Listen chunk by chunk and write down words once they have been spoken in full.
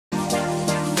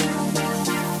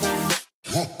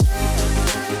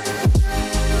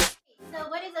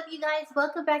guys,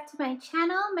 welcome back to my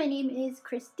channel. My name is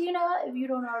Xrizz'Tina, if you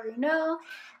don't already know.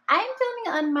 I'm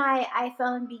filming on my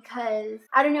iPhone because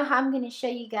I don't know how I'm going to show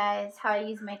you guys how I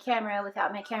use my camera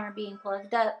without my camera being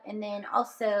plugged up. And then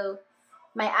also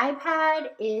my iPad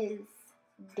is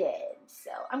dead.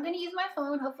 So I'm going to use my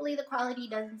phone. Hopefully the quality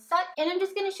doesn't suck. And I'm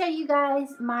just going to show you guys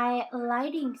my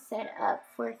lighting setup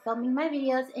for filming my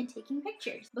videos and taking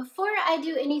pictures. Before I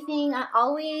do anything, I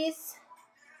always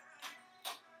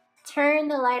turn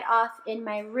the light off in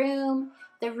my room.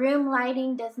 The room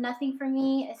lighting does nothing for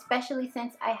me, especially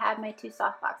since I have my two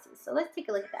soft boxes. So let's take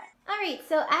a look at that. All right,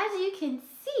 so as you can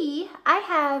see, I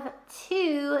have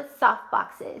two soft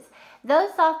boxes.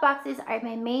 Those soft boxes are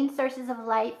my main sources of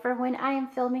light for when I am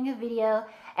filming a video.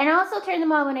 And I also turn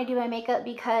them on when I do my makeup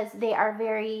because they are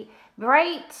very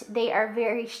bright, they are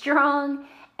very strong,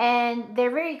 and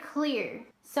they're very clear.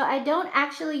 So I don't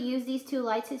actually use these two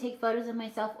lights to take photos of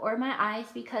myself or my eyes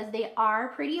because they are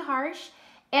pretty harsh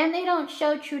and they don't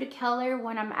show true to color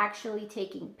when I'm actually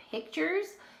taking pictures.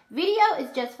 Video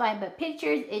is just fine, but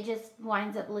pictures, it just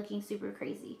winds up looking super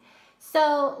crazy.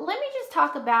 So let me just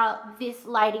talk about this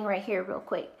lighting right here real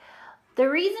quick. The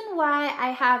reason why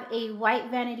I have a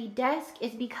white vanity desk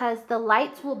is because the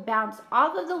lights will bounce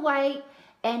off of the white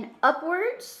and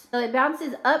upwards. So it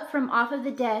bounces up from off of the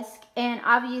desk, and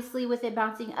obviously with it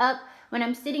bouncing up, when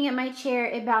I'm sitting at my chair,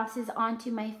 it bounces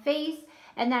onto my face,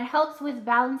 and that helps with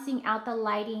balancing out the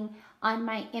lighting on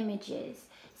my images.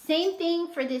 Same thing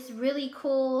for this really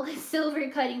cool silver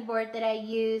cutting board that I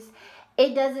use.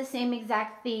 It does the same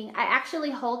exact thing. I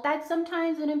actually hold that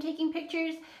sometimes when I'm taking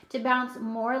pictures to bounce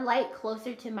more light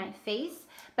closer to my face.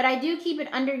 But I do keep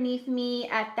it underneath me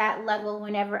at that level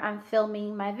whenever I'm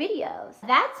filming my videos.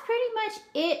 That's pretty much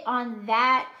it on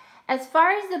that. As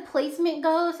far as the placement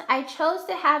goes, I chose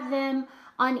to have them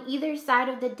on either side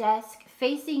of the desk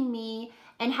facing me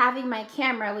and having my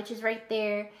camera, which is right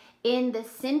there, in the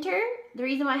center. The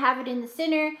reason why I have it in the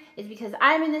center is because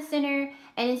I'm in the center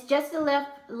and it's just the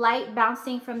left light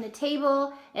bouncing from the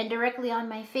table and directly on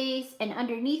my face and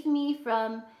underneath me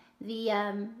from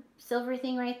the silver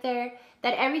thing right there,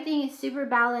 that everything is super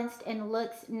balanced and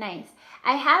looks nice.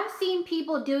 I have seen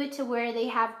people do it to where they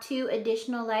have two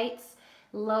additional lights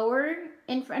lower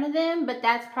in front of them, but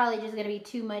that's probably just gonna be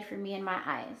too much for me and my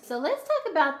eyes. So let's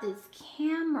talk about this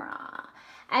camera.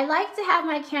 I like to have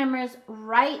my cameras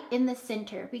right in the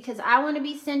center because I want to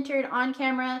be centered on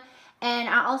camera, and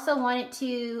I also want it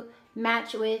to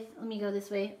match with, let me go this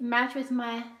way, match with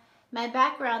my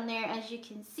background there, as you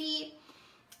can see.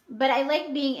 But I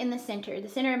like being in the center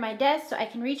of my desk, so I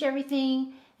can reach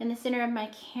everything in the center of my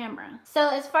camera. So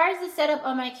as far as the setup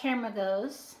on my camera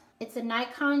goes, it's a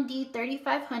Nikon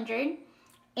D3500.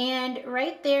 And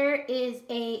right there is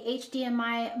a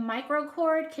HDMI micro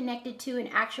cord connected to an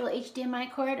actual HDMI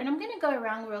cord. And I'm gonna go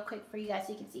around real quick for you guys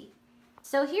so you can see.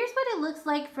 So here's what it looks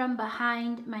like from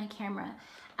behind my camera.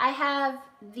 I have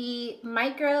the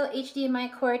micro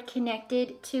HDMI cord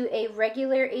connected to a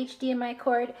regular HDMI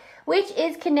cord, which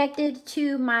is connected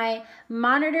to my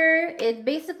monitor. It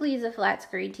basically is a flat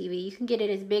screen TV. You can get it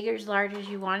as big or as large as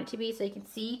you want it to be so you can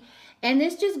see. And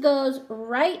this just goes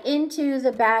right into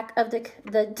the back of the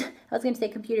I was going to say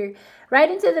computer, right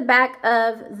into the back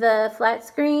of the flat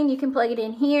screen. You can plug it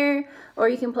in here or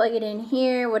you can plug it in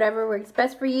here, whatever works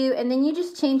best for you. And then you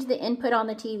just change the input on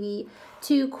the TV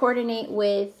to coordinate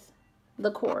with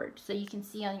the cord so you can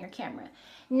see on your camera.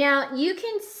 Now you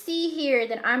can see here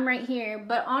that I'm right here,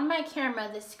 but on my camera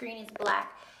the screen is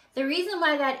black. The reason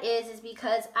why that is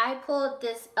because I pulled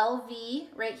this LV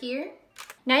right here.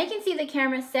 Now you can see the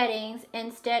camera settings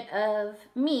instead of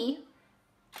me,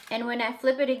 and when I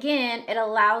flip it again, it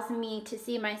allows me to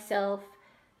see myself,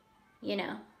 you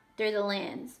know, through the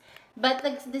lens. But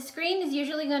the screen is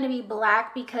usually going to be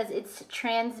black because it's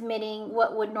transmitting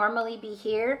what would normally be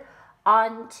here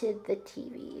onto the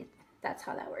TV. That's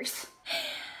how that works.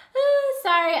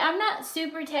 Sorry, I'm not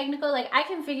super technical. Like, I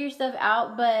can figure stuff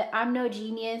out, but I'm no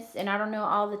genius and I don't know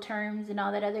all the terms and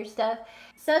all that other stuff.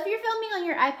 So if you're filming on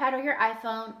your iPad or your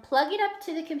iPhone, plug it up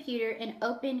to the computer and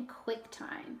open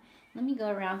QuickTime. Let me go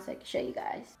around so I can show you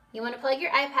guys. You want to plug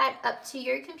your iPad up to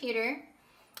your computer,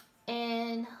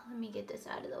 and let me get this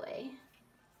out of the way.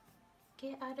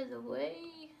 Get out of the way.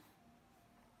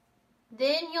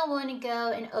 Then you'll want to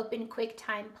go and open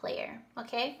QuickTime Player,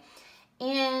 okay?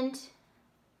 And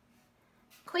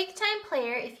QuickTime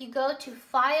Player, if you go to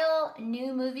File,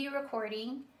 New Movie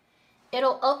Recording,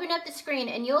 it'll open up the screen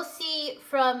and you'll see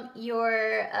from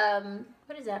your,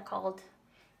 what is that called?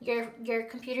 Your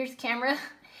computer's camera.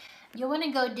 You'll want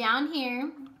to go down here,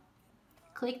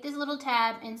 click this little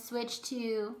tab and switch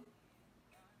to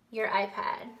your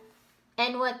iPad.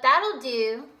 And what that'll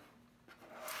do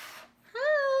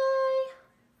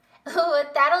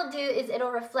what that'll do is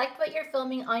it'll reflect what you're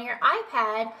filming on your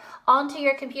iPad onto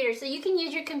your computer. So you can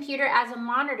use your computer as a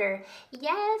monitor.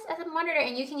 Yes, as a monitor.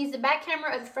 And you can use the back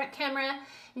camera or the front camera.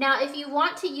 Now, if you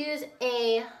want to use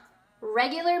a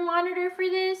regular monitor for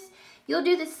this, you'll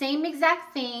do the same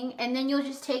exact thing, and then you'll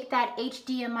just take that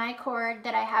HDMI cord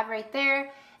that I have right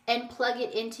there and plug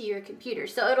it into your computer.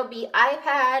 So it'll be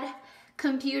iPad,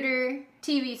 computer,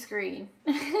 TV screen.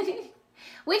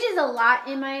 Which is a lot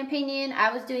in my opinion.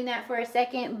 I was doing that for a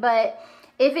second, but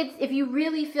if you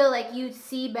really feel like you'd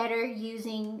see better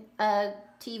using a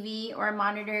TV or a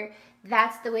monitor,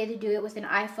 that's the way to do it with an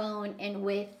iPhone and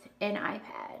with an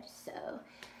iPad. So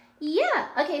yeah,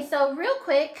 okay, so real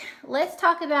quick, let's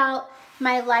talk about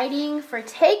my lighting for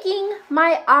taking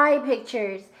my eye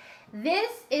pictures.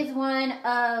 This is one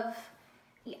of,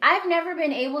 I've never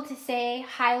been able to say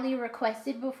highly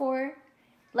requested before,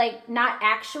 like not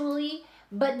actually,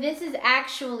 but this is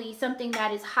actually something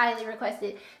that is highly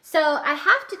requested. So I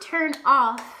have to turn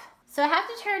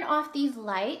off these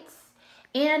lights,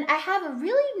 and I have a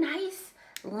really nice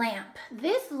lamp.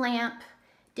 This lamp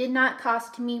did not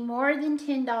cost me more than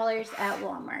 $10 at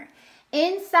Walmart.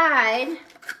 Inside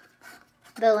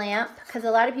the lamp, because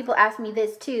a lot of people ask me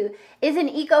this too, is an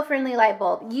eco-friendly light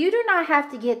bulb. You do not have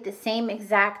to get the same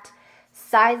exact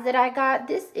size that I got.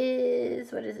 This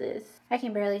is, what is this? I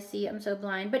can barely see, I'm so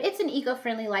blind, but it's an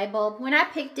eco-friendly light bulb. When I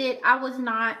picked it, I was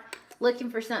not looking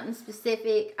for something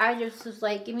specific. I just was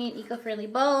like, give me an eco-friendly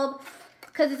bulb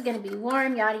because it's gonna be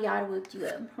warm, yada yada,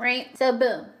 whoop-de-whoop, right? So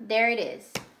boom, there it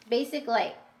is. Basic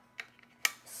light.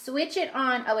 Switch it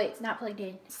on. Oh wait, it's not plugged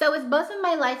in. So with both of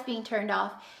my lights being turned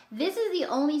off, this is the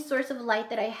only source of light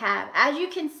that I have. As you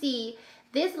can see,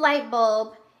 this light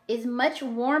bulb is much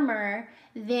warmer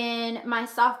than my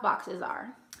soft boxes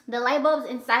are. The light bulbs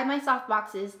inside my soft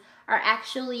boxes are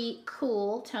actually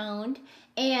cool toned,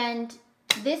 and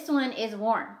this one is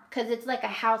warm because it's like a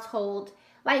household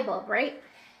light bulb, right?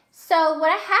 So what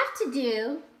I have to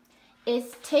do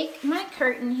is take my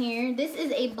curtain here. This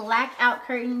is a blackout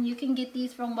curtain. You can get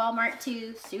these from Walmart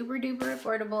too, super duper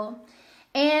affordable.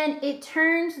 And it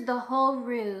turns the whole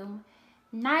room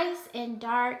nice and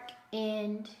dark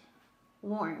and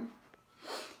warm.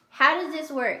 How does this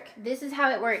work? This is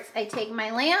how it works. I take my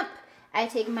lamp, I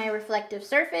take my reflective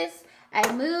surface,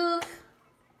 I move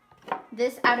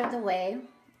this out of the way,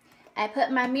 I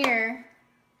put my mirror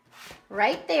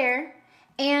right there,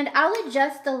 and I'll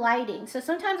adjust the lighting. So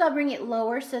sometimes I'll bring it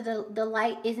lower so the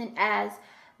light isn't as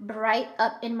bright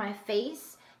up in my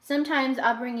face. Sometimes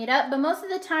I'll bring it up, but most of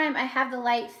the time I have the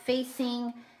light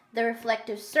facing the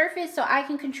reflective surface so I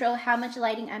can control how much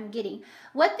lighting I'm getting.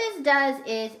 What this does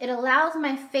is it allows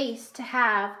my face to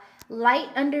have light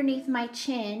underneath my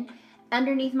chin,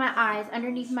 underneath my eyes,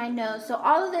 underneath my nose. So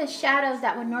all of the shadows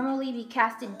that would normally be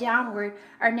casted downward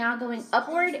are now going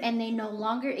upward, and they no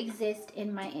longer exist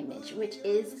in my image, which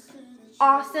is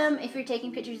awesome if you're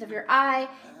taking pictures of your eye,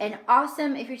 and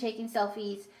awesome if you're taking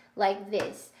selfies like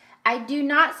this. I do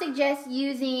not suggest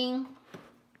using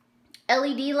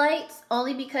LED lights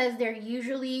only because they're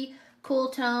usually cool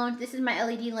toned. This is my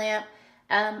LED lamp.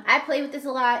 I play with this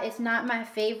a lot. It's not my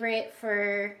favorite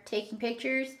for taking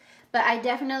pictures, but I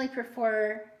definitely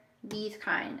prefer these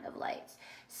kind of lights.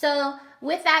 So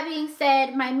with that being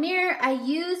said, my mirror, I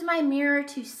use my mirror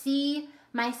to see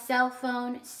my cell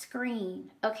phone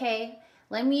screen, okay?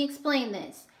 Let me explain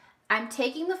this. I'm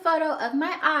taking the photo of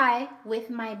my eye with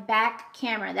my back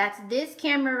camera. That's this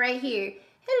camera right here.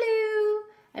 Hello.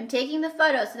 I'm taking the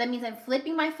photo, so that means I'm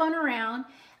flipping my phone around.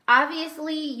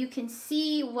 Obviously, you can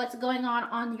see what's going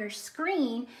on your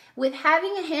screen. With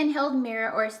having a handheld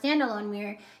mirror or a standalone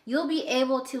mirror, you'll be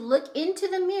able to look into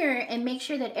the mirror and make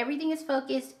sure that everything is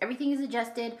focused, everything is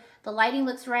adjusted, the lighting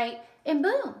looks right, and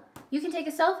boom. You can take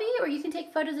a selfie or you can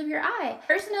take photos of your eye.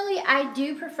 Personally, I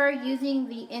do prefer using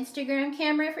the Instagram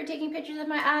camera for taking pictures of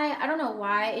my eye. I don't know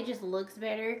why, it just looks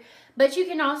better. But you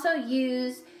can also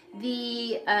use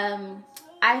the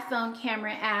iPhone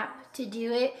camera app to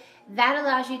do it. That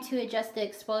allows you to adjust the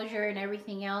exposure and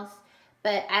everything else,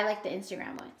 but I like the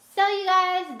Instagram one. So you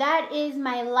guys, that is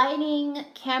my lighting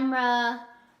camera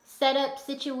setup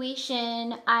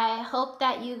situation. I hope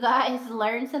that you guys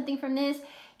learned something from this.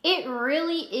 It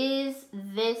really is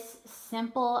this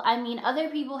simple. I mean, other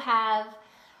people have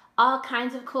all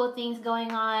kinds of cool things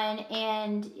going on,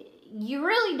 and you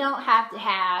really don't have to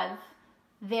have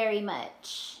very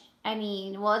much. I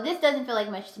mean, well, this doesn't feel like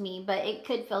much to me, but it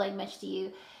could feel like much to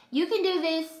you. You can do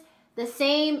this the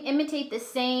same, imitate the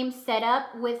same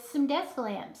setup with some desk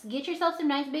lamps. Get yourself some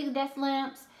nice big desk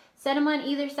lamps, set them on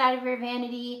either side of your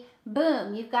vanity.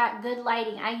 Boom, you've got good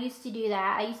lighting. I used to do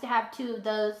that. I used to have 2 of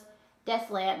those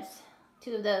desk lamps.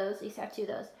 2 of those. I used to have 2 of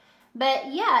those.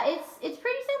 But yeah, it's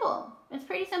pretty simple. It's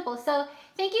pretty simple. So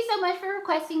thank you so much for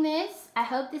requesting this. I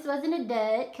hope this wasn't a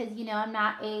dud, because you know I'm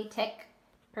not a tech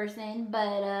person.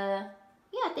 But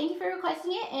yeah, thank you for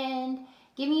requesting it, and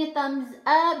give me a thumbs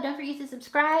up. Don't forget to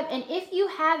subscribe. And if you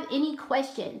have any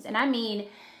questions, and I mean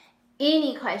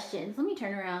any questions, let me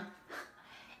turn around.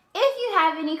 If you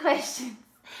have any questions,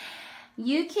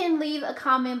 you can leave a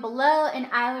comment below and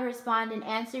I will respond and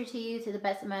answer to you to the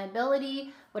best of my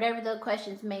ability, whatever the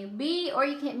questions may be. Or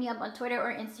you can hit me up on Twitter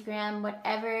or Instagram,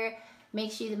 whatever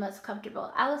makes you the most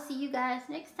comfortable. I will see you guys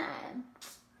next time.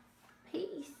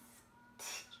 Peace.